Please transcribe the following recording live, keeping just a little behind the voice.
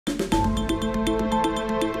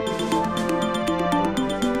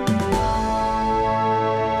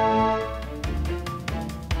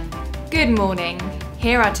Good morning.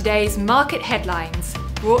 Here are today's market headlines,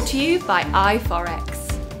 brought to you by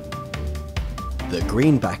iFOREX. The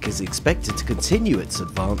greenback is expected to continue its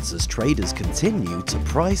advance as traders continue to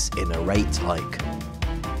price in a rate hike.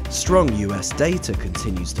 Strong US data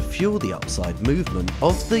continues to fuel the upside movement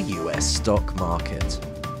of the US stock market.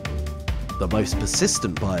 The most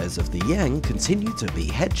persistent buyers of the yen continue to be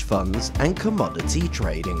hedge funds and commodity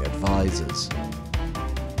trading advisors.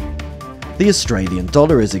 The Australian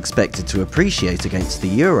dollar is expected to appreciate against the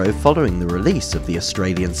euro following the release of the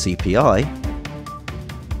Australian CPI.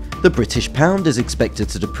 The British pound is expected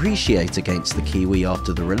to depreciate against the Kiwi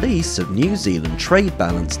after the release of New Zealand trade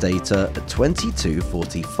balance data at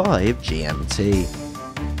 22:45 GMT.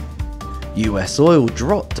 US oil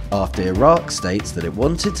dropped after Iraq states that it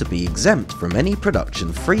wanted to be exempt from any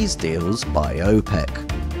production freeze deals by OPEC.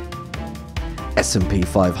 S&P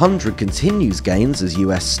 500 continues gains as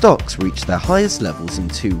US stocks reach their highest levels in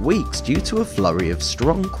 2 weeks due to a flurry of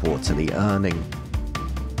strong quarterly earnings.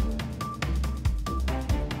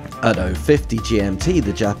 At 0:50 GMT,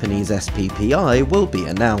 the Japanese SPPI will be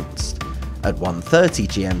announced. At 1:30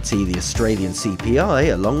 GMT, the Australian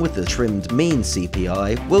CPI, along with the trimmed mean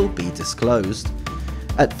CPI, will be disclosed.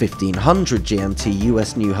 At 1500 GMT,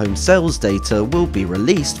 US new home sales data will be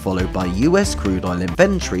released, followed by US crude oil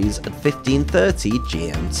inventories at 1530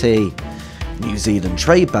 GMT. New Zealand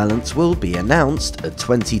trade balance will be announced at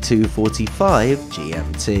 22:45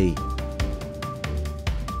 GMT.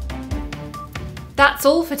 That's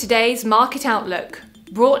all for today's Market Outlook,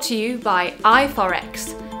 brought to you by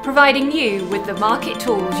iFOREX, providing you with the market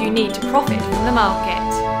tools you need to profit from the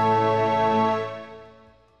market.